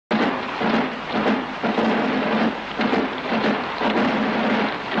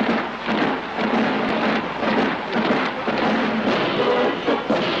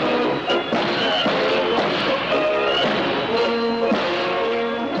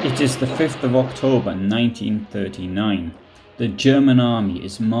It is the 5th of October 1939. The German army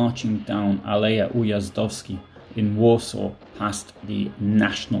is marching down Aleja Ujadowskie in Warsaw past the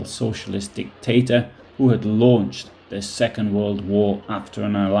National Socialist dictator who had launched the Second World War after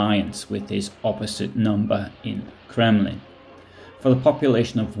an alliance with his opposite number in Kremlin. For the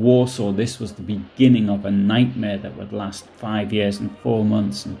population of Warsaw, this was the beginning of a nightmare that would last 5 years and 4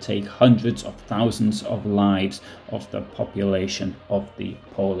 months and take hundreds of thousands of lives of the population of the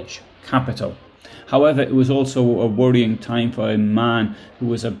Polish capital. However, it was also a worrying time for a man who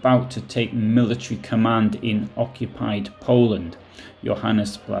was about to take military command in occupied Poland,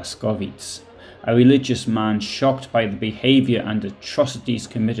 Johannes Blaskowitz. A religious man shocked by the behaviour and atrocities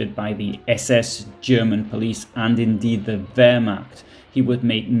committed by the SS, German police and indeed the Wehrmacht, he would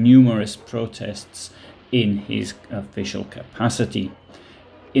make numerous protests in his official capacity.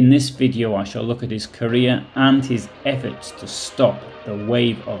 In this video I shall look at his career and his efforts to stop the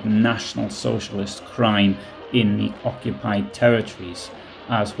wave of National Socialist crime in the occupied territories,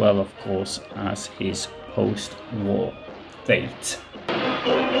 as well of course as his post-war fate.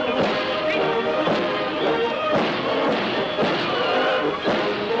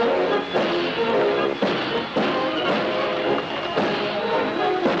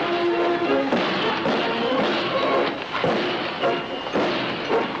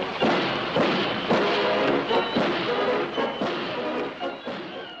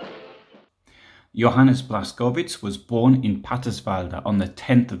 Johannes Blaskowitz was born in Paterswalde on the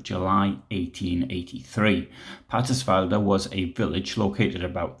 10th of July 1883. Paterswalde was a village located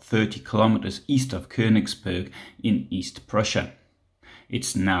about 30 kilometers east of Königsberg in East Prussia.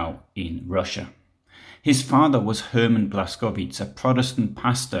 It's now in Russia. His father was Hermann Blaskowitz, a Protestant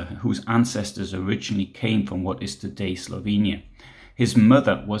pastor whose ancestors originally came from what is today Slovenia. His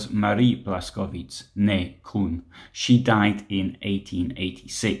mother was Marie Blaskowitz, née Kuhn. She died in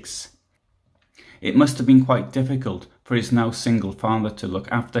 1886. It must have been quite difficult for his now single father to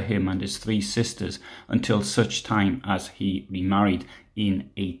look after him and his 3 sisters until such time as he remarried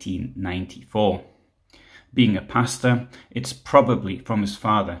in 1894. Being a pastor, it's probably from his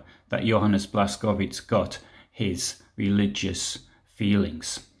father that Johannes Blaskowitz got his religious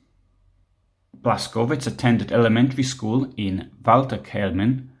feelings. Blaskowitz attended elementary school in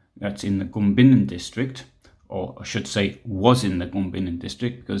Walterkelmen, that's in the Gumbinnen district, or I should say was in the Gumbinnen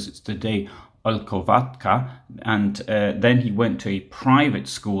district because it's today Olkowatka, and then he went to a private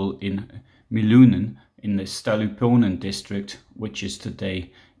school in Milunin in the Staluponen district, which is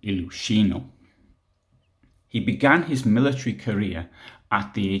today Ilushino. He began his military career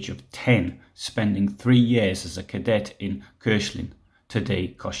at the age of 10, spending 3 years as a cadet in Koszalin,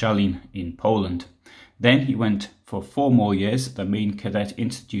 today Koszalin in Poland. Then he went for 4 more years at the main cadet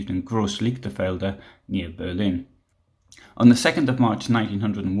institute in Groß-Lichterfelde near Berlin. On the 2nd of March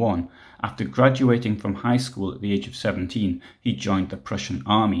 1901, after graduating from high school at the age of 17, he joined the Prussian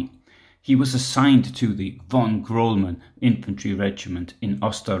army. He was assigned to the von Grollmann infantry regiment in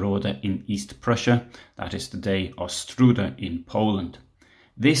Osterode in East Prussia, that is today Ostruda in Poland.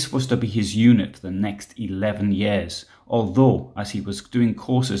 This was to be his unit for the next 11 years, although as he was doing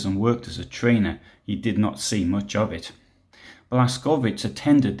courses and worked as a trainer, he did not see much of it. Blaskowitz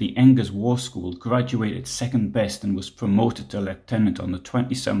attended the Engels War School, graduated second best and was promoted to lieutenant on the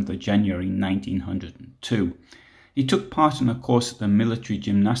 27th of January 1902. He took part in a course at the Military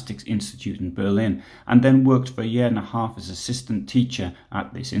Gymnastics Institute in Berlin and then worked for a year and a half as assistant teacher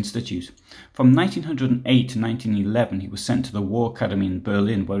at this institute. From 1908 to 1911 he was sent to the War Academy in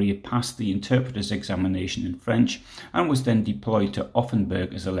Berlin where he passed the interpreter's examination in French and was then deployed to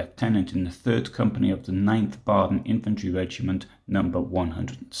Offenburg as a lieutenant in the 3rd Company of the 9th Baden Infantry Regiment number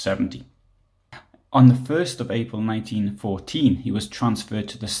 170. On the 1st of April 1914, he was transferred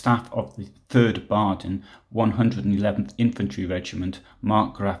to the staff of the 3rd Baden 111th Infantry Regiment,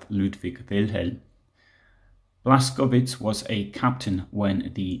 Markgraf Ludwig Wilhelm. Blaskowitz was a captain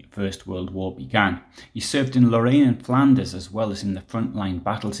when the First World War began. He served in Lorraine and Flanders as well as in the frontline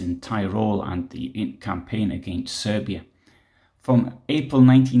battles in Tyrol and the campaign against Serbia. From April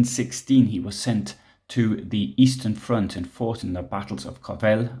 1916, he was sent to the Eastern Front and fought in the battles of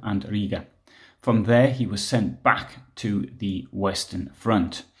Kovel and Riga. From there, he was sent back to the Western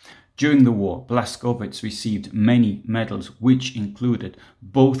Front. During the war, Blaskowitz received many medals, which included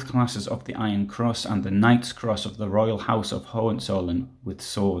both classes of the Iron Cross and the Knight's Cross of the Royal House of Hohenzollern with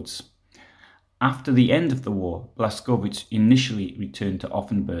swords. After the end of the war, Blaskowitz initially returned to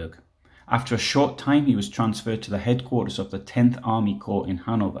Offenburg. After a short time, he was transferred to the headquarters of the 10th Army Corps in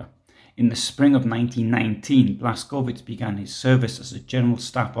Hanover. In the spring of 1919, Blaskowitz began his service as a General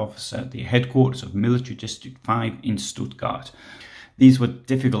Staff Officer at the headquarters of Military District 5 in Stuttgart. These were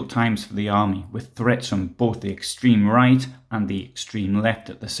difficult times for the army, with threats from both the extreme right and the extreme left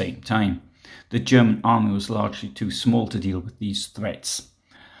at the same time. The German army was largely too small to deal with these threats.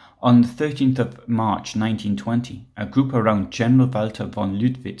 On the 13th of March 1920, a group around General Walter von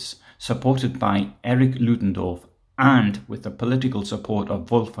Lüttwitz, supported by Erich Ludendorff and with the political support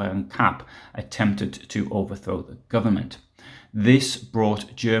of Wolfgang Kapp, attempted to overthrow the government. This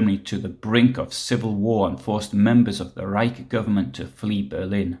brought Germany to the brink of civil war and forced members of the Reich government to flee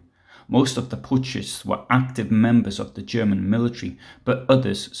Berlin. Most of the putschists were active members of the German military, but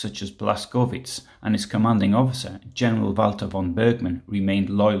others, such as Blaskowitz and his commanding officer, General Walter von Bergmann, remained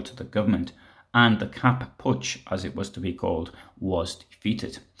loyal to the government, and the Kapp Putsch, as it was to be called, was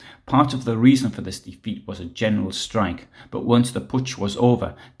defeated. Part of the reason for this defeat was a general strike, but once the putsch was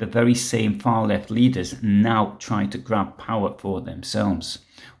over, the very same far-left leaders now tried to grab power for themselves.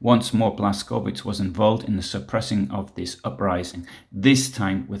 Once more, Blaskowitz was involved in the suppressing of this uprising, this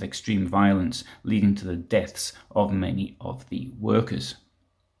time with extreme violence, leading to the deaths of many of the workers.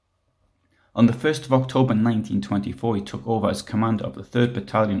 On the 1st of October 1924, he took over as commander of the 3rd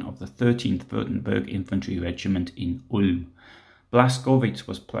Battalion of the 13th Württemberg Infantry Regiment in Ulm. Blaskowitz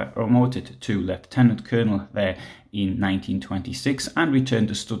was promoted to lieutenant colonel there in 1926 and returned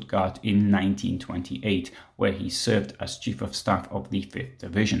to Stuttgart in 1928, where he served as chief of staff of the 5th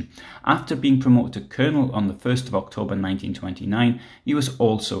Division. After being promoted to colonel on the 1st of October 1929, he was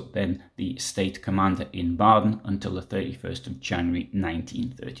also then the state commander in Baden until the 31st of January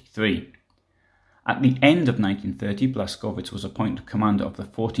 1933. At the end of 1930, Blaskowitz was appointed commander of the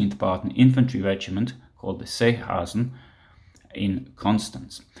 14th Baden Infantry Regiment, called the Seehasen, in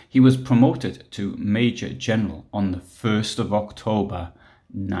Constance. He was promoted to Major General on the 1st of October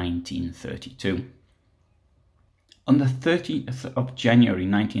 1932. On the 30th of January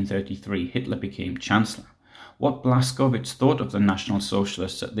 1933, Hitler became Chancellor. What Blaskowitz thought of the National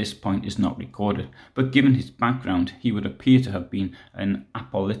Socialists at this point is not recorded, but given his background, he would appear to have been an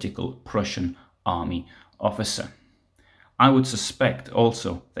apolitical Prussian army officer. I would suspect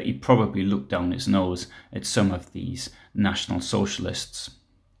also that he probably looked down his nose at some of these National Socialists.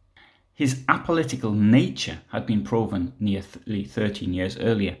 His apolitical nature had been proven nearly 13 years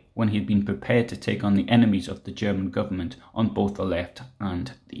earlier, when he had been prepared to take on the enemies of the German government on both the left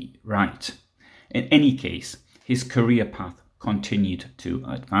and the right. In any case, his career path continued to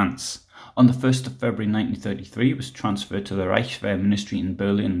advance. On the 1st of February 1933, he was transferred to the Reichswehr Ministry in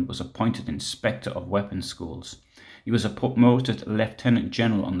Berlin and was appointed Inspector of Weapons Schools. He was promoted Lieutenant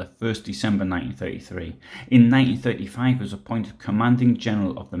General on the 1st December 1933. In 1935, he was appointed Commanding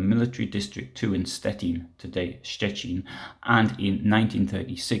General of the Military District 2 in Stettin, today Stettin, and in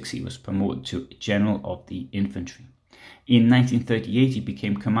 1936 he was promoted to General of the Infantry. In 1938, he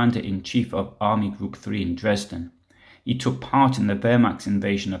became Commander-in-Chief of Army Group 3 in Dresden. He took part in the Wehrmacht's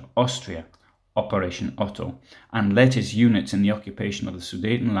invasion of Austria, Operation Otto, and led his units in the occupation of the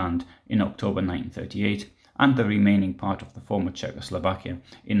Sudetenland in October 1938, and the remaining part of the former Czechoslovakia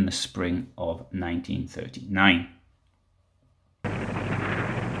in the spring of 1939.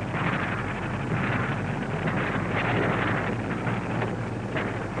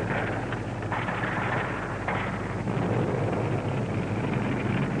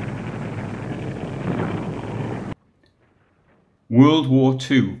 World War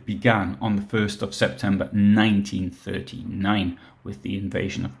II began on the 1st of September 1939 with the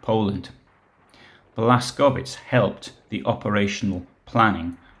invasion of Poland. Blaskowitz helped the operational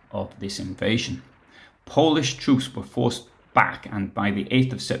planning of this invasion. Polish troops were forced back, and by the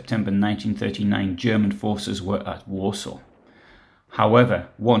 8th of September 1939, German forces were at Warsaw. However,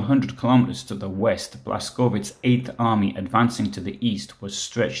 100 kilometers to the west, Blaskowitz's 8th Army advancing to the east was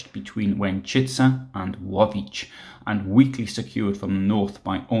stretched between Łęczyca and Łowicz and weakly secured from the north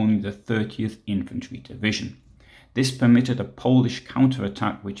by only the 30th Infantry Division. This permitted a Polish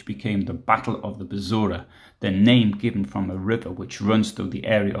counterattack which became the Battle of the Bzura, the name given from a river which runs through the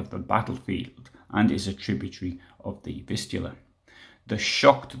area of the battlefield and is a tributary of the Vistula. The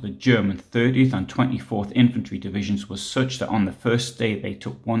shock to the German 30th and 24th Infantry Divisions was such that on the first day they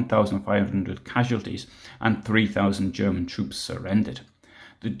took 1,500 casualties and 3,000 German troops surrendered.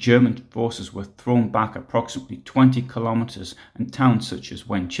 The German forces were thrown back approximately 20 kilometers, and towns such as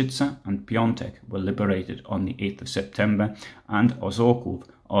Łęczyca and Piontek were liberated on the 8th of September and Orzechów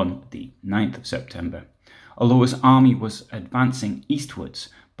on the 9th of September. Although his army was advancing eastwards,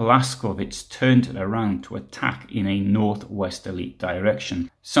 Blaskowitz turned it around to attack in a northwesterly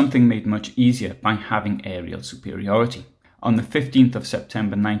direction, something made much easier by having aerial superiority. On the 15th of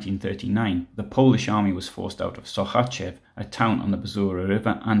September 1939, the Polish army was forced out of Sochachev, a town on the Bzura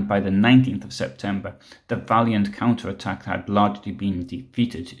River, and by the 19th of September, the valiant counterattack had largely been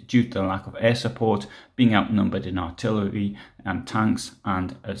defeated due to the lack of air support, being outnumbered in artillery and tanks,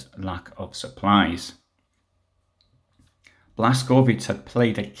 and a lack of supplies. Blaskowitz had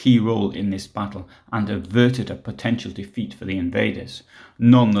played a key role in this battle and averted a potential defeat for the invaders.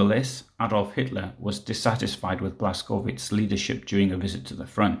 Nonetheless, Adolf Hitler was dissatisfied with Blaskowitz's leadership during a visit to the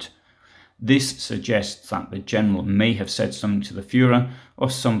front. This suggests that the general may have said something to the Führer, or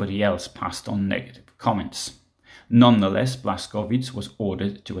somebody else passed on negative comments. Nonetheless, Blaskowitz was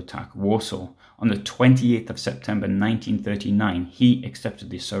ordered to attack Warsaw. On the 28th of September 1939, he accepted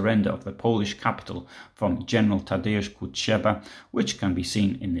the surrender of the Polish capital from General Tadeusz Kutrzeba, which can be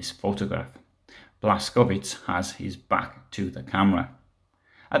seen in this photograph. Blaskowitz has his back to the camera.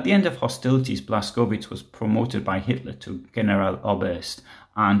 At the end of hostilities, Blaskowitz was promoted by Hitler to Generaloberst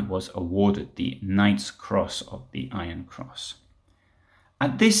and was awarded the Knight's Cross of the Iron Cross.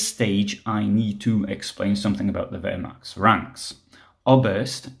 At this stage, I need to explain something about the Wehrmacht's ranks.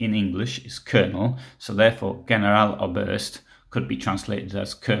 Oberst in English is colonel, so therefore Generaloberst could be translated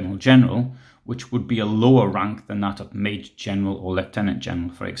as Colonel General, which would be a lower rank than that of Major General or Lieutenant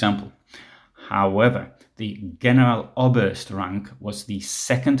General, for example. However, the Generaloberst rank was the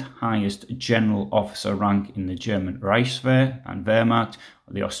second highest general officer rank in the German Reichswehr and Wehrmacht,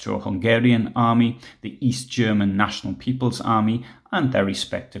 the Austro-Hungarian Army, the East German National People's Army, and their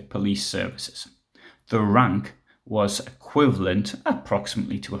respective police services. The rank was equivalent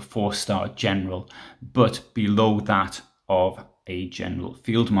approximately to a 4-star general, but below that of a general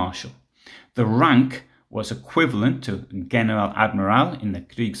field marshal. The rank was equivalent to General Admiral in the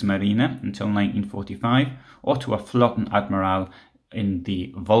Kriegsmarine until 1945, or to a Flottenadmiral in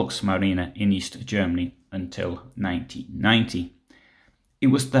the Volksmarine in East Germany until 1990. It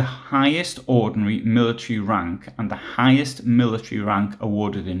was the highest ordinary military rank and the highest military rank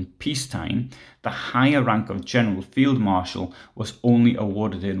awarded in peacetime. The higher rank of General Field Marshal was only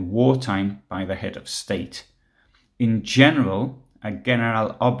awarded in wartime by the head of state. In general, a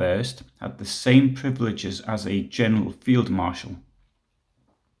Generaloberst had the same privileges as a General Field Marshal.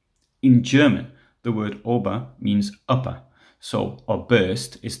 In German, the word Ober means upper, so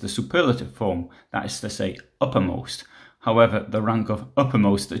Oberst is the superlative form, that is to say uppermost. However, the rank of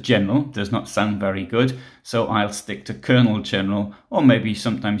uppermost general does not sound very good, so I'll stick to Colonel General, or maybe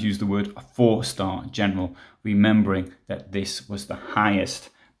sometimes use the word 4-star general, remembering that this was the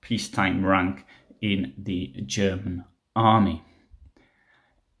highest peacetime rank in the German army.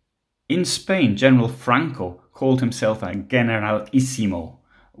 In Spain, General Franco called himself a Generalissimo,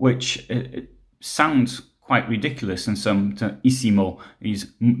 which sounds quite ridiculous in some Issimo,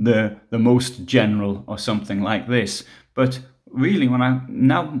 he's the most general or something like this. But really, when I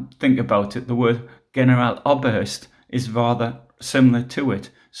now think about it, the word Generaloberst is rather similar to it.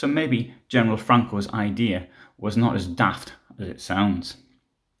 So maybe General Franco's idea was not as daft as it sounds.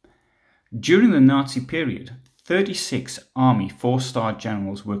 During the Nazi period, 36 army 4-star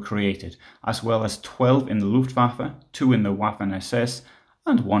generals were created, as well as 12 in the Luftwaffe, 2 in the Waffen-SS,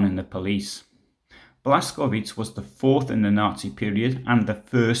 and 1 in the police. Blaskowitz was the 4th in the Nazi period and the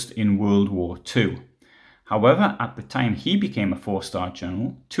 1st in World War II. However, at the time he became a 4-star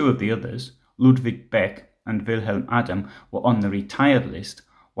general, 2 of the others, Ludwig Beck and Wilhelm Adam, were on the retired list,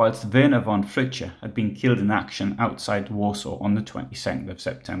 whilst Werner von Fritzsche had been killed in action outside Warsaw on the 22nd of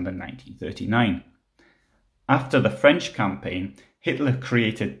September 1939. After the French campaign, Hitler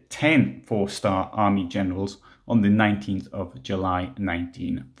created 10 4-star army generals on the 19th of July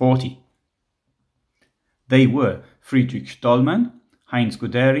 1940. They were Friedrich Stollmann, Heinz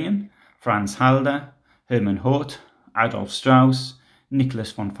Guderian, Franz Halder, Hermann Hoth, Adolf Strauss,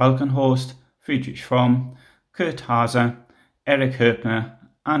 Nicholas von Falkenhorst, Friedrich Fromm, Kurt Haser, Erich Höppner,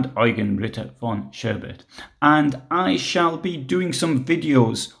 and Eugen Ritter von Scherbert. And I shall be doing some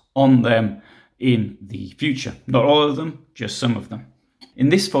videos on them in the future. Not all of them, just some of them. In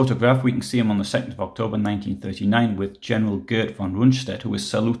this photograph, we can see him on the 2nd of October 1939 with General Gerd von Rundstedt, who is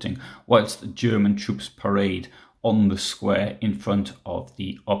saluting whilst the German troops parade on the square in front of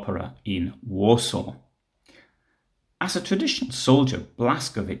the opera in Warsaw. As a traditional soldier,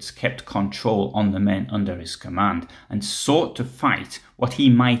 Blaskowitz kept control on the men under his command and sought to fight what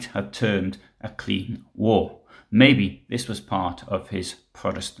he might have termed a clean war. Maybe this was part of his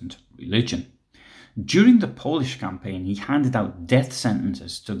Protestant religion. During the Polish campaign, he handed out death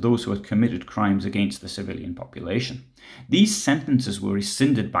sentences to those who had committed crimes against the civilian population. These sentences were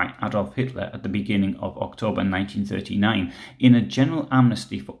rescinded by Adolf Hitler at the beginning of October 1939 in a general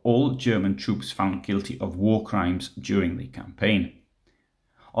amnesty for all German troops found guilty of war crimes during the campaign.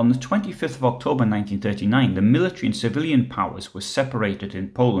 On the 25th of October 1939, the military and civilian powers were separated in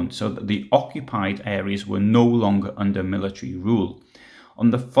Poland so that the occupied areas were no longer under military rule. On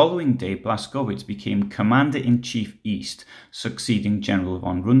the following day, Blaskowitz became Commander-in-Chief East, succeeding General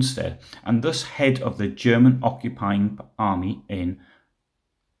von Rundstedt, and thus head of the German occupying army in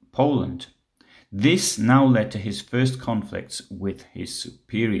Poland. This now led to his first conflicts with his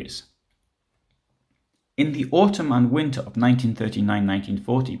superiors. In the autumn and winter of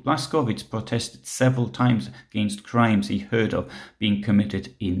 1939-1940, Blaskowitz protested several times against crimes he heard of being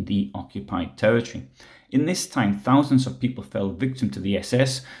committed in the occupied territory. In this time, thousands of people fell victim to the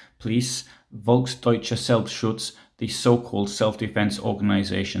SS, police, Volksdeutscher Selbstschutz, the so-called self-defense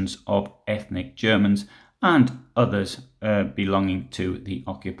organizations of ethnic Germans, and others belonging to the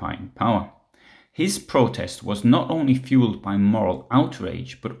occupying power. His protest was not only fueled by moral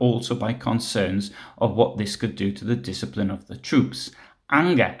outrage, but also by concerns of what this could do to the discipline of the troops,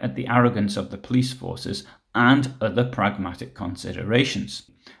 anger at the arrogance of the police forces, and other pragmatic considerations.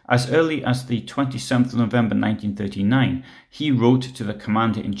 As early as the 27th of November 1939, he wrote to the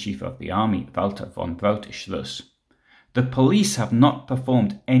Commander-in-Chief of the army, Walter von Brautig, thus: "The police have not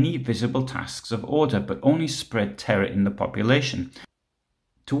performed any visible tasks of order, but only spread terror in the population.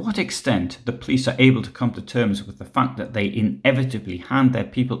 To what extent the police are able to come to terms with the fact that they inevitably hand their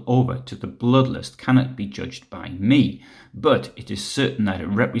people over to the bloodlust cannot be judged by me, but it is certain that it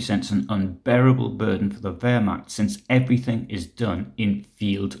represents an unbearable burden for the Wehrmacht, since everything is done in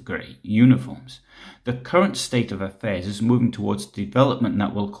field grey uniforms. The current state of affairs is moving towards development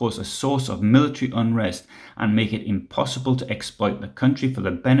that will cause a source of military unrest and make it impossible to exploit the country for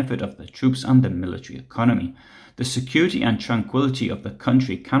the benefit of the troops and the military economy. The security and tranquility of the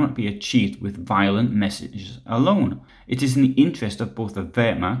country cannot be achieved with violent messages alone. It is in the interest of both the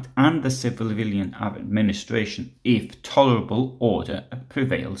Wehrmacht and the civilian administration if tolerable order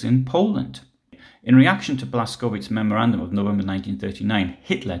prevails in Poland." In reaction to Blaskowitz's memorandum of November 1939,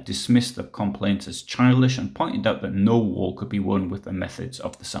 Hitler dismissed the complaints as childish and pointed out that no war could be won with the methods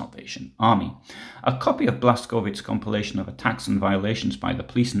of the Salvation Army. A copy of Blaskowitz's compilation of attacks and violations by the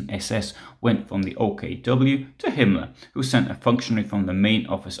police and SS went from the OKW to Himmler, who sent a functionary from the main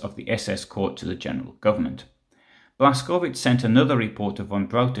office of the SS court to the general government. Blaskowitz sent another report to von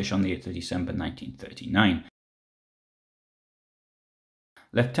Brautig on the 8th of December 1939.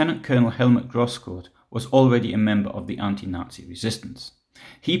 Lieutenant Colonel Helmut Grosskort was already a member of the anti-Nazi resistance.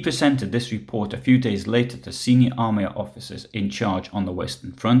 He presented this report a few days later to senior army officers in charge on the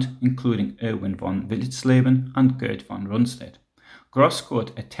Western Front, including Erwin von Witzleben and Gerd von Rundstedt.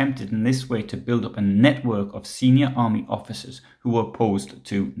 Grosskort attempted in this way to build up a network of senior army officers who were opposed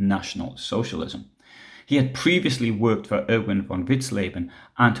to National Socialism. He had previously worked for Erwin von Witzleben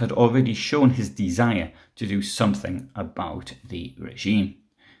and had already shown his desire to do something about the regime.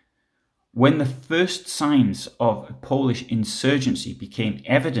 When the first signs of Polish insurgency became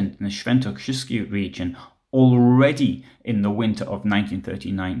evident in the Świętokrzyskie region already in the winter of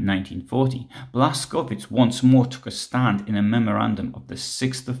 1939-1940, Blaskowitz once more took a stand in a memorandum of the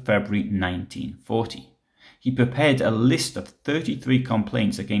 6th of February 1940. He prepared a list of 33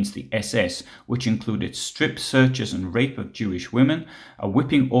 complaints against the SS, which included strip searches and rape of Jewish women, a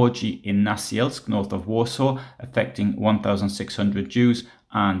whipping orgy in Nasielsk north of Warsaw affecting 1,600 Jews,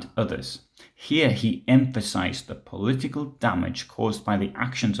 and others. Here he emphasized the political damage caused by the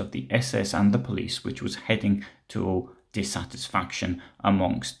actions of the SS and the police, which was heading to dissatisfaction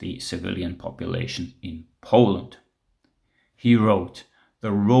amongst the civilian population in Poland. He wrote,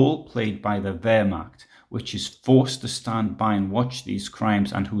 "The role played by the Wehrmacht, which is forced to stand by and watch these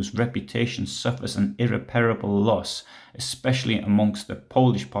crimes and whose reputation suffers an irreparable loss, especially amongst the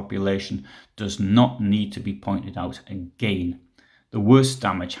Polish population, does not need to be pointed out again. The worst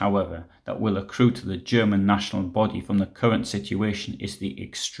damage, however, that will accrue to the German national body from the current situation is the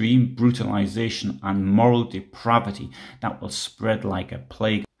extreme brutalization and moral depravity that will spread like a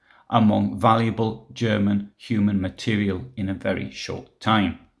plague among valuable German human material in a very short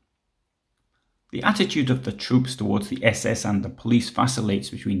time." The attitude of the troops towards the SS and the police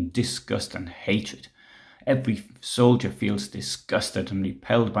vacillates between disgust and hatred. Every soldier feels disgusted and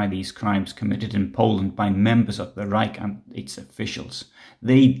repelled by these crimes committed in Poland by members of the Reich and its officials.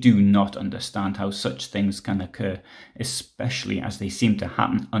 They do not understand how such things can occur, especially as they seem to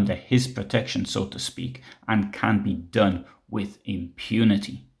happen under his protection, so to speak, and can be done with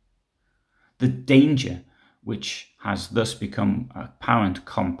impunity. The danger which has thus become apparent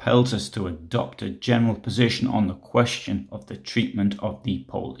compels us to adopt a general position on the question of the treatment of the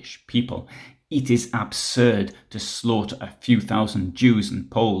Polish people. It is absurd to slaughter a few thousand Jews and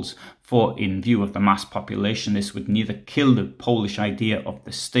Poles, for in view of the mass population this would neither kill the Polish idea of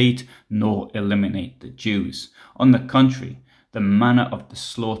the state nor eliminate the Jews. On the contrary, the manner of the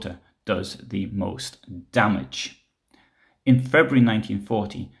slaughter does the most damage. In February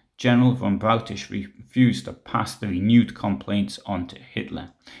 1940, General von Brautig refused to pass the renewed complaints on to Hitler.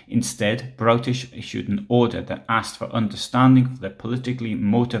 Instead, Brautig issued an order that asked for understanding for the politically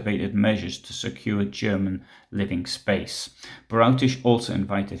motivated measures to secure German living space. Brautig also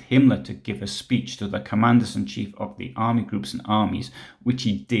invited Himmler to give a speech to the commanders-in-chief of the army groups and armies, which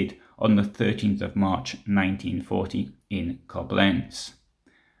he did on the 13th of March 1940 in Koblenz.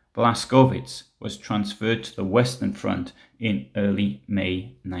 Blaskowitz was transferred to the Western Front in early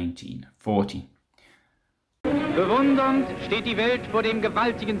May 1940. Bewundernd steht die Welt vor dem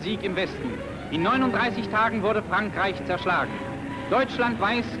gewaltigen Sieg im Westen. In 39 Tagen wurde Frankreich zerschlagen. Deutschland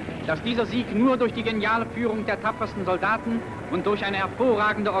weiß, dass dieser Sieg nur durch die geniale Führung der tapfersten Soldaten und durch eine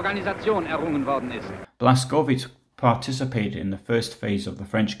hervorragende Organisation errungen worden ist. Blaskowitz participated in the first phase of the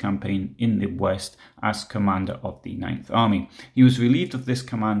French campaign in the West as commander of the 9th Army. He was relieved of this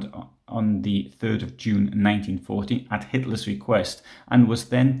command on the 3rd of June 1940 at Hitler's request and was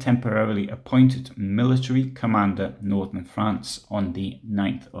then temporarily appointed military commander Northern France on the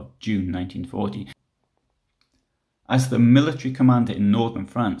 9th of June 1940. As the military commander in northern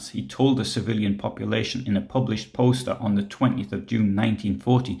France, he told the civilian population in a published poster on the 20th of June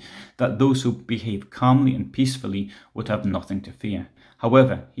 1940 that those who behaved calmly and peacefully would have nothing to fear.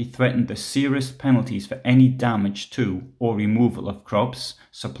 However, he threatened the serious penalties for any damage to or removal of crops,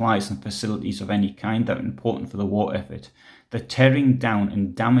 supplies and facilities of any kind that were important for the war effort. The tearing down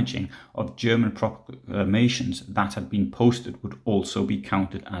and damaging of German proclamations that had been posted would also be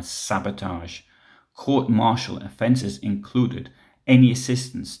counted as sabotage. Court-martial offences included any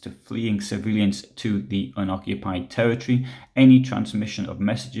assistance to fleeing civilians to the unoccupied territory, any transmission of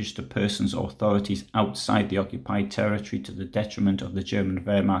messages to persons or authorities outside the occupied territory to the detriment of the German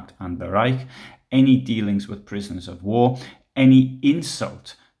Wehrmacht and the Reich, any dealings with prisoners of war, any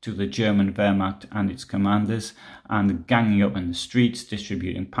insult to the German Wehrmacht and its commanders, and ganging up in the streets,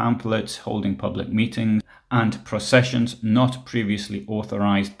 distributing pamphlets, holding public meetings, and processions not previously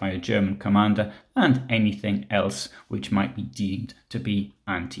authorized by a German commander, and anything else which might be deemed to be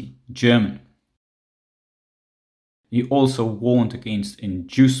anti-German. He also warned against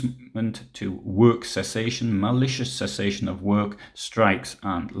inducement to work cessation, malicious cessation of work, strikes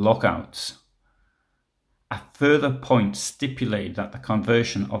and lockouts. A further point stipulated that the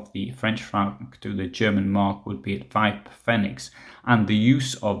conversion of the French franc to the German mark would be at 5 pfennigs, and the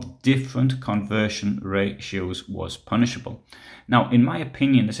use of different conversion ratios was punishable. Now, in my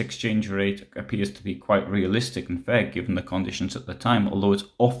opinion, this exchange rate appears to be quite realistic and fair given the conditions at the time, although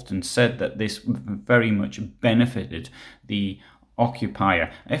it's often said that this very much benefited the occupier.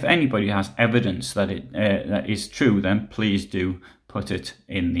 If anybody has evidence that that is true, then please do put it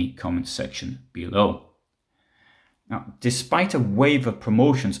in the comments section below. Now, despite a wave of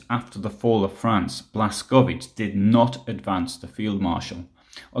promotions after the fall of France, Blaskowitz did not advance to Field Marshal.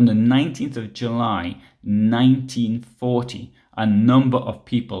 On the 19th of July 1940, a number of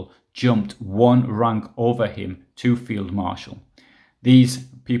people jumped one rank over him to Field Marshal. These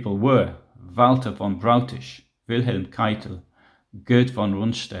people were Walter von Brautig, Wilhelm Keitel, Gerd von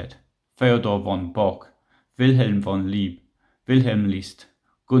Rundstedt, Theodor von Bock, Wilhelm von Lieb, Wilhelm List,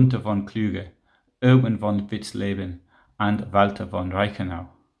 Gunther von Klüger, Erwin von Witzleben, and Walter von Reichenau.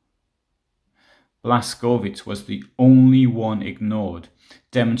 Blaskowitz was the only one ignored,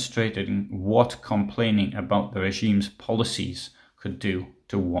 demonstrating what complaining about the regime's policies could do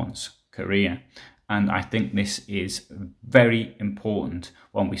to one's career. And I think this is very important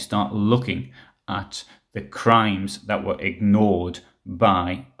when we start looking at the crimes that were ignored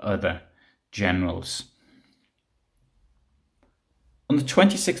by other generals. On the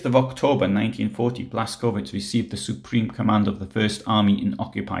 26th of October 1940, Blaskowitz received the supreme command of the First Army in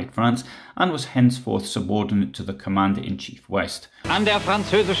occupied France and was henceforth subordinate to the Commander-in-Chief West. An der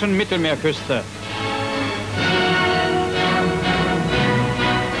französischen Mittelmeerküste.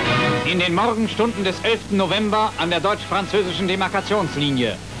 In den Morgenstunden des 11. November an der deutsch-französischen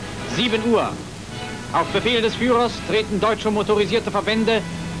Demarkationslinie. 7 Uhr. Auf Befehl des Führers treten deutsche motorisierte Verbände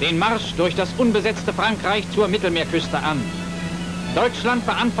den Marsch durch das unbesetzte Frankreich zur Mittelmeerküste an. Deutschland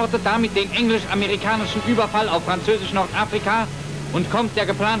beantwortet damit den englisch-amerikanischen Überfall auf französisch Nordafrika und kommt der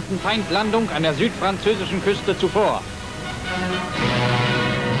geplanten Feindlandung an der südfranzösischen Küste zuvor.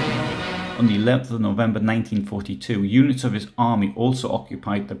 On the 11th of November 1942, units of his army also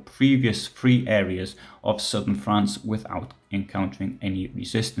occupied the previous free areas of southern France without encountering any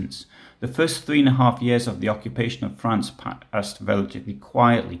resistance. The first 3.5 years of the occupation of France passed relatively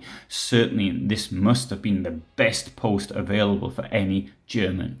quietly. Certainly this must have been the best post available for any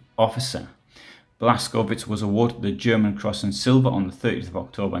German officer. Blaskowitz was awarded the German Cross in Silver on the 30th of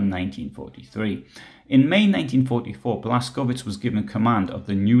October 1943. In May 1944, Blaskowitz was given command of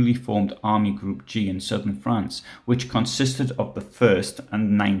the newly formed Army Group G in southern France, which consisted of the 1st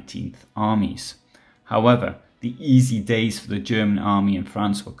and 19th Armies. However, the easy days for the German army in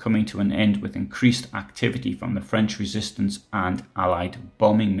France were coming to an end with increased activity from the French resistance and Allied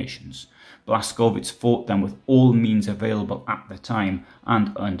bombing missions. Blaskowitz fought them with all means available at the time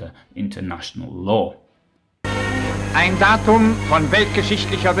and under international law. Ein Datum von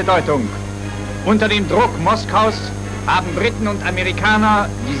weltgeschichtlicher Bedeutung. Unter dem Druck Moskaus haben Briten und Amerikaner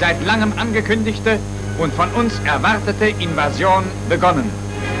die seit langem angekündigte und von uns erwartete Invasion begonnen.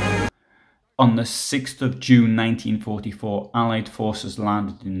 On the 6th of June 1944, Allied forces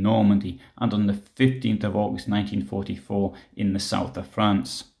landed in Normandy, and on the 15th of August 1944 in the south of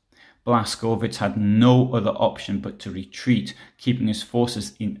France. Blaskowitz had no other option but to retreat, keeping his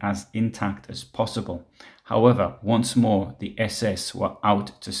forces as intact as possible. However, once more, the SS were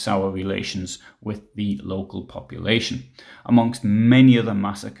out to sour relations with the local population. Amongst many other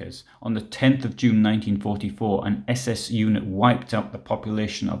massacres, on the 10th of June 1944, an SS unit wiped out the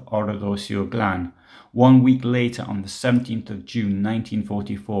population of Ujadowskie. 1 week later, on the 17th of June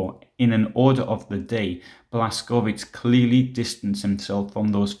 1944, in an order of the day, Blaskowitz clearly distanced himself from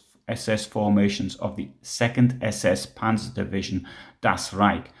those SS formations of the 2nd SS Panzer Division, Das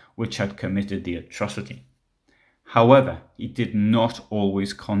Reich, which had committed the atrocity. However, he did not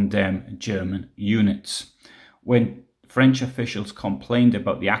always condemn German units. When French officials complained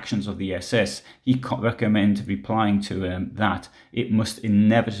about the actions of the SS, he recommended replying to that it must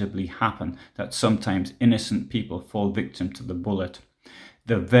inevitably happen that sometimes innocent people fall victim to the bullet.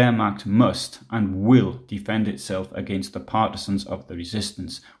 The Wehrmacht must and will defend itself against the partisans of the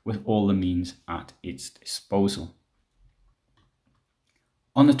resistance with all the means at its disposal.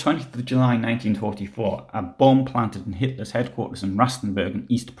 On the 20th of July 1944, a bomb planted in Hitler's headquarters in Rastenburg in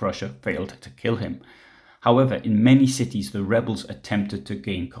East Prussia failed to kill him. However, in many cities the rebels attempted to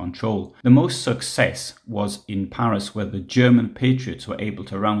gain control. The most success was in Paris, where the German patriots were able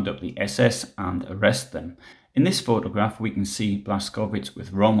to round up the SS and arrest them. In this photograph we can see Blaskowitz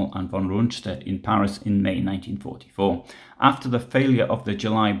with Rommel and von Rundstedt in Paris in May 1944. After the failure of the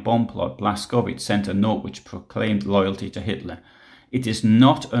July bomb plot, Blaskowitz sent a note which proclaimed loyalty to Hitler. It is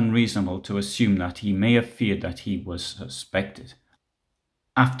not unreasonable to assume that he may have feared that he was suspected.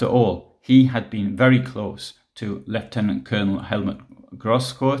 After all, he had been very close to Lieutenant Colonel Helmut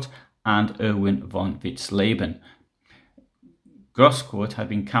Grosskort and Erwin von Witzleben. Grosskort had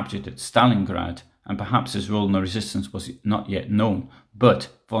been captured at Stalingrad, and perhaps his role in the resistance was not yet known, but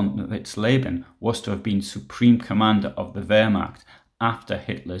von Witzleben was to have been supreme commander of the Wehrmacht after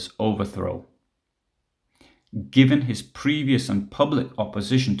Hitler's overthrow. Given his previous and public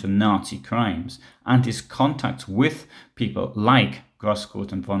opposition to Nazi crimes and his contacts with people like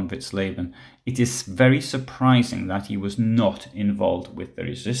Grosskort and von Witzleben, it is very surprising that he was not involved with the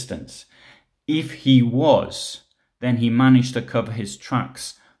resistance. If he was, then he managed to cover his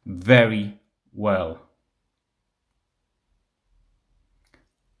tracks very well.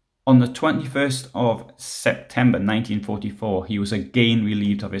 On the 21st of September 1944, he was again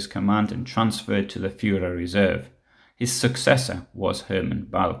relieved of his command and transferred to the Führer Reserve. His successor was Hermann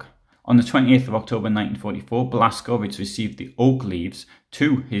Balck. On the 28th of October 1944, Blaskowitz received the Oak Leaves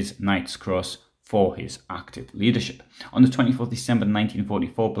to his Knight's Cross for his active leadership. On the 24th of December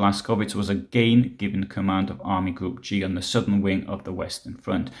 1944, Blaskowitz was again given command of Army Group G on the southern wing of the Western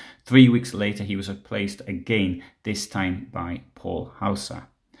Front. 3 weeks later, he was replaced again, this time by Paul Hauser.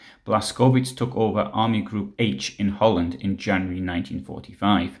 Blaskowitz took over Army Group H in Holland in January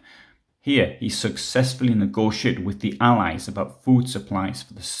 1945. Here, he successfully negotiated with the Allies about food supplies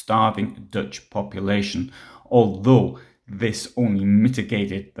for the starving Dutch population, although this only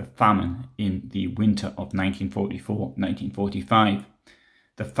mitigated the famine in the winter of 1944-1945.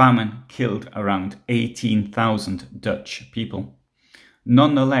 The famine killed around 18,000 Dutch people.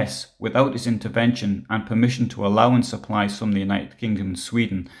 Nonetheless, without his intervention and permission to allow in supplies from the United Kingdom and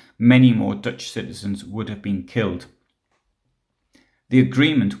Sweden, many more Dutch citizens would have been killed. The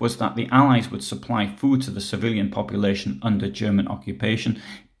agreement was that the Allies would supply food to the civilian population under German occupation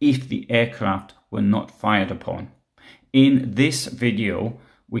if the aircraft were not fired upon. In this video,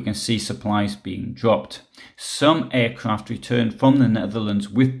 we can see supplies being dropped. Some aircraft returned from the Netherlands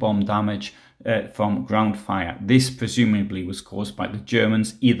with bomb damage from ground fire. This presumably was caused by the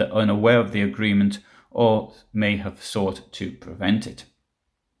Germans, either unaware of the agreement or may have sought to prevent it.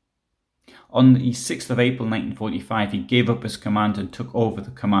 On the 6th of April 1945, he gave up his command and took over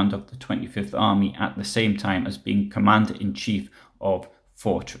the command of the 25th Army at the same time as being Commander-in-Chief of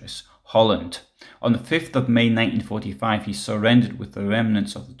Fortress Holland. On the 5th of May 1945, he surrendered with the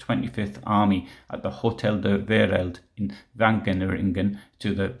remnants of the 25th Army at the Hotel de Wereld in Wageningen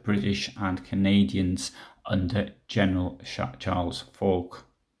to the British and Canadians under General Charles Falk.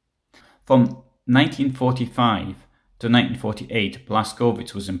 From 1945 to 1948,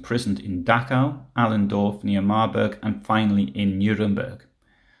 Blaskowitz was imprisoned in Dachau, Allendorf near Marburg, and finally in Nuremberg.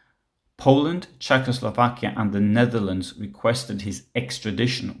 Poland, Czechoslovakia and the Netherlands requested his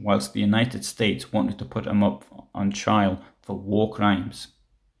extradition, whilst the United States wanted to put him up on trial for war crimes.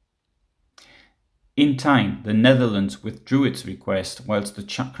 In time, the Netherlands withdrew its request, whilst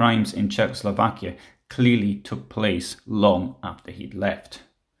the crimes in Czechoslovakia clearly took place long after he'd left.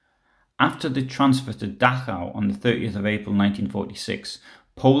 After the transfer to Dachau on the 30th of April 1946,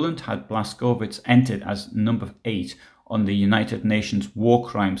 Poland had Blaskowitz entered as number 8 on the United Nations War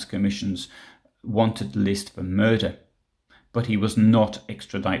Crimes Commission's wanted list for murder, but he was not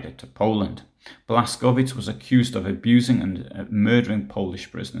extradited to Poland. Blaskowitz was accused of abusing and murdering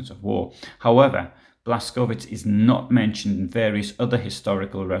Polish prisoners of war. However, Blaskowitz is not mentioned in various other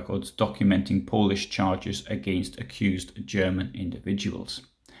historical records documenting Polish charges against accused German individuals.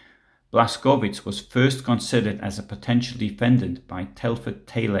 Blaskowitz was first considered as a potential defendant by Telford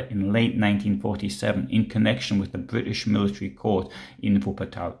Taylor in late 1947 in connection with the British military court in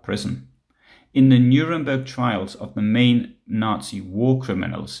Wuppertal prison. In the Nuremberg trials of the main Nazi war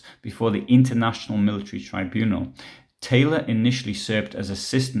criminals before the International Military Tribunal, Taylor initially served as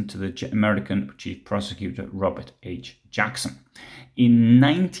assistant to the American Chief Prosecutor Robert H. Jackson. In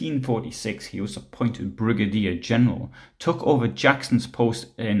 1946, he was appointed Brigadier General, took over Jackson's post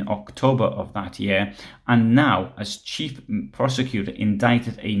in October of that year, and now, as Chief Prosecutor,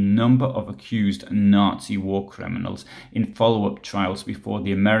 indicted a number of accused Nazi war criminals in follow-up trials before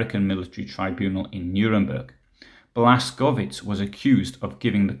the American Military Tribunal in Nuremberg. Blaskowitz was accused of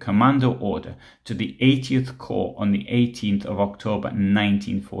giving the commando order to the 80th Corps on the 18th of October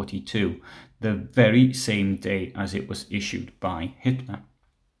 1942, the very same day as it was issued by Hitler.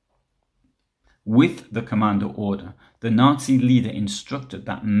 With the commando order, the Nazi leader instructed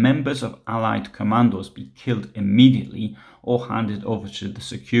that members of Allied commandos be killed immediately or handed over to the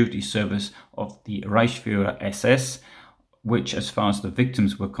security service of the Reichsführer SS, which, as far as the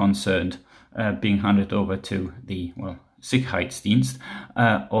victims were concerned, being handed over to the Sicherheitsdienst,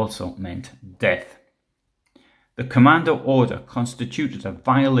 also meant death. The commando order constituted a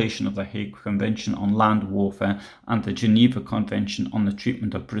violation of the Hague Convention on Land Warfare and the Geneva Convention on the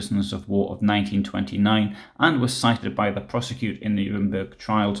Treatment of Prisoners of War of 1929 and was cited by the prosecutor in the Nuremberg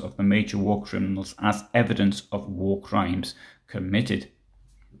trials of the major war criminals as evidence of war crimes committed.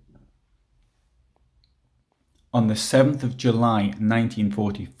 On the 7th of July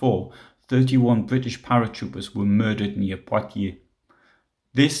 1944, 31 British paratroopers were murdered near Poitiers.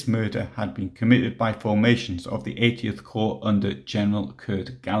 This murder had been committed by formations of the 80th Corps under General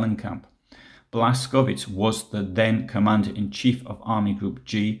Kurt Gallenkamp. Blaskowitz was the then Commander-in-Chief of Army Group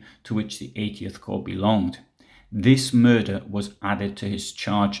G, to which the 80th Corps belonged. This murder was added to his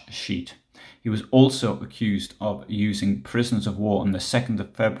charge sheet. He was also accused of using prisoners of war on the 2nd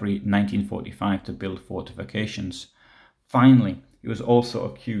of February 1945 to build fortifications. Finally, he was also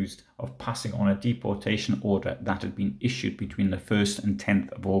accused of passing on a deportation order that had been issued between the 1st and 10th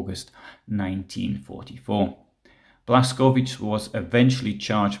of August 1944. Blaskowitz was eventually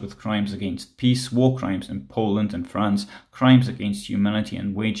charged with crimes against peace, war crimes in Poland and France, crimes against humanity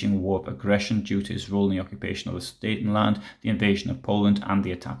and waging a war of aggression due to his role in the occupation of the Sudetenland, the invasion of Poland and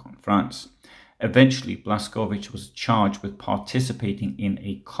the attack on France. Eventually, Blaskowitz was charged with participating in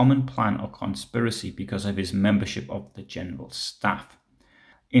a common plan or conspiracy because of his membership of the General Staff.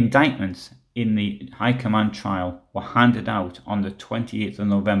 Indictments in the High Command trial were handed out on the 28th of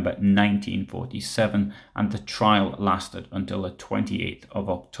November 1947 and the trial lasted until the 28th of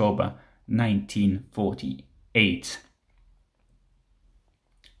October 1948.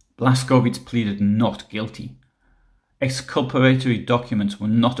 Blaskowitz pleaded not guilty. Exculpatory documents were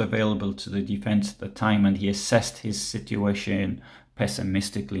not available to the defence at the time and he assessed his situation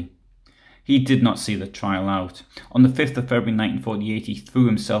pessimistically. He did not see the trial out. On the 5th of February 1948 he threw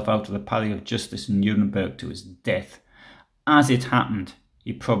himself out of the Palais of Justice in Nuremberg to his death. As it happened,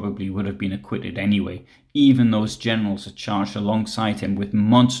 he probably would have been acquitted anyway, Even those generals who charged alongside him with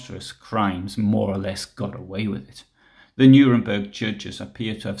monstrous crimes more or less got away with it. The Nuremberg judges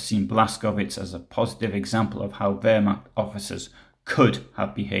appear to have seen Blaskowitz as a positive example of how Wehrmacht officers could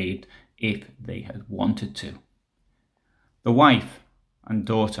have behaved if they had wanted to. The wife and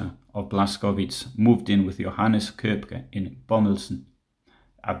daughter of Blaskowitz moved in with Johannes Köpke in Bommelsen,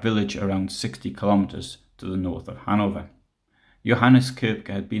 a village around 60 kilometers to the north of Hanover. Johannes Köpke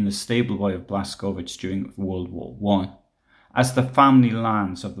had been the stable boy of Blaskowitz during World War I. As the family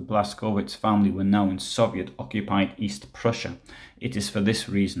lands of the Blaskowitz family were now in Soviet-occupied East Prussia, it is for this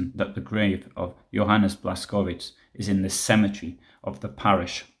reason that the grave of Johannes Blaskowitz is in the cemetery of the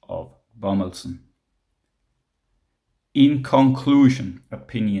parish of Bommelsen. In conclusion,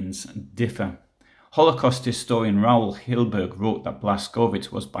 opinions differ. Holocaust historian Raoul Hilberg wrote that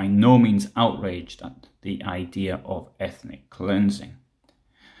Blaskowitz was by no means outraged at the idea of ethnic cleansing.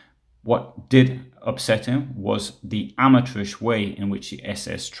 What did upset him was the amateurish way in which the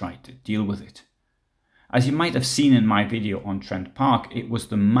SS tried to deal with it. As you might have seen in my video on Trent Park, it was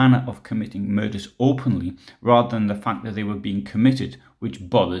the manner of committing murders openly rather than the fact that they were being committed which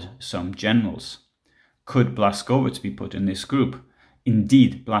bothered some generals. Could Blaskowitz be put in this group?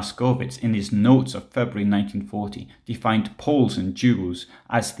 Indeed, Blaskowitz, in his notes of February 1940, defined Poles and Jews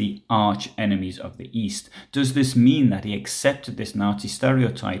as the arch enemies of the East. Does this mean that he accepted this Nazi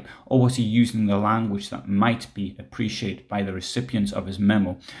stereotype, or was he using the language that might be appreciated by the recipients of his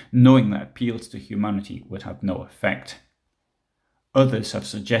memo, knowing that appeals to humanity would have no effect? Others have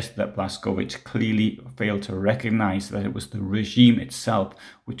suggested that Blaskowitz clearly failed to recognize that it was the regime itself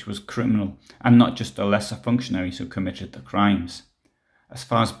which was criminal, and not just the lesser functionaries who committed the crimes. As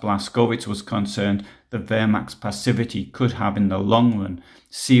far as Blaskowitz was concerned, the Wehrmacht's passivity could have in the long run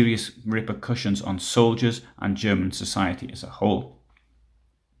serious repercussions on soldiers and German society as a whole.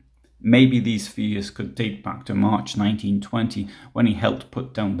 Maybe these fears could date back to March 1920, when he helped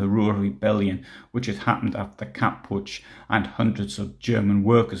put down the Ruhr Rebellion, which had happened after the Kapp Putsch, and hundreds of German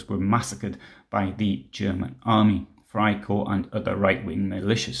workers were massacred by the German army, Freikorps and other right-wing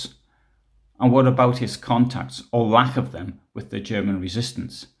militias. And what about his contacts, or lack of them, with the German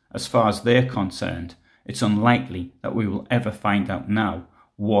resistance? As far as they're concerned, it's unlikely that we will ever find out now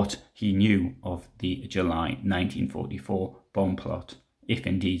what he knew of the July 1944 bomb plot, if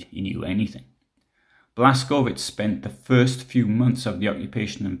indeed he knew anything. Blaskowitz spent the first few months of the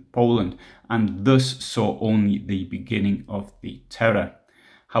occupation in Poland and thus saw only the beginning of the terror.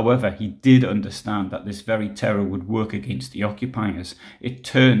 However, he did understand that this very terror would work against the occupiers. It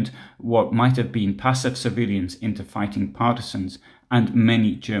turned what might have been passive civilians into fighting partisans, and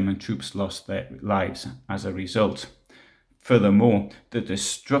many German troops lost their lives as a result. Furthermore, the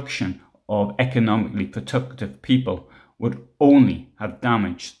destruction of economically productive people would only have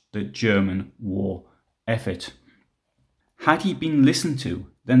damaged the German war effort. Had he been listened to,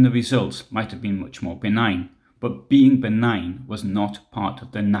 then the results might have been much more benign. But being benign was not part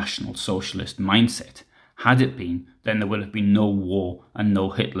of the National Socialist mindset. Had it been, then there would have been no war and no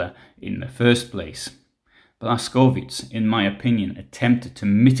Hitler in the first place. Blaskowitz, in my opinion, attempted to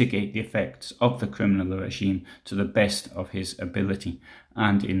mitigate the effects of the criminal regime to the best of his ability,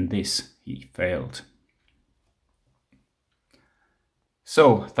 and in this he failed.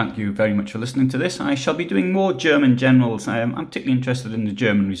 So, thank you very much for listening to this. I shall be doing more German generals. I'm particularly interested in the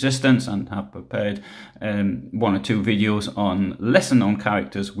German resistance and have prepared one or two videos on lesser known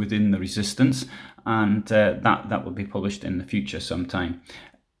characters within the resistance, and that will be published in the future sometime.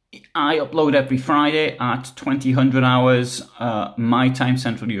 I upload every Friday at 2000 hours my time,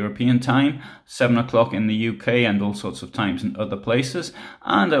 Central European time, 7 o'clock in the UK and all sorts of times in other places.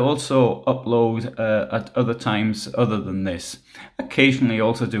 And I also upload at other times other than this. Occasionally I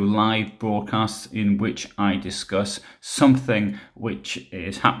also do live broadcasts in which I discuss something which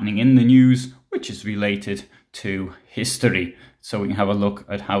is happening in the news, which is related to history. So we can have a look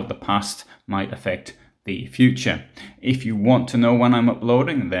at how the past might affect the future. If you want to know when I'm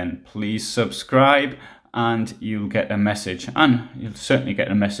uploading, then please subscribe and you'll get a message, and you'll certainly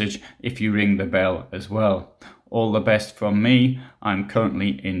get a message if you ring the bell as well. All the best from me. I'm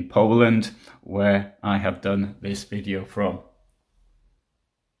currently in Poland, where I have done this video from.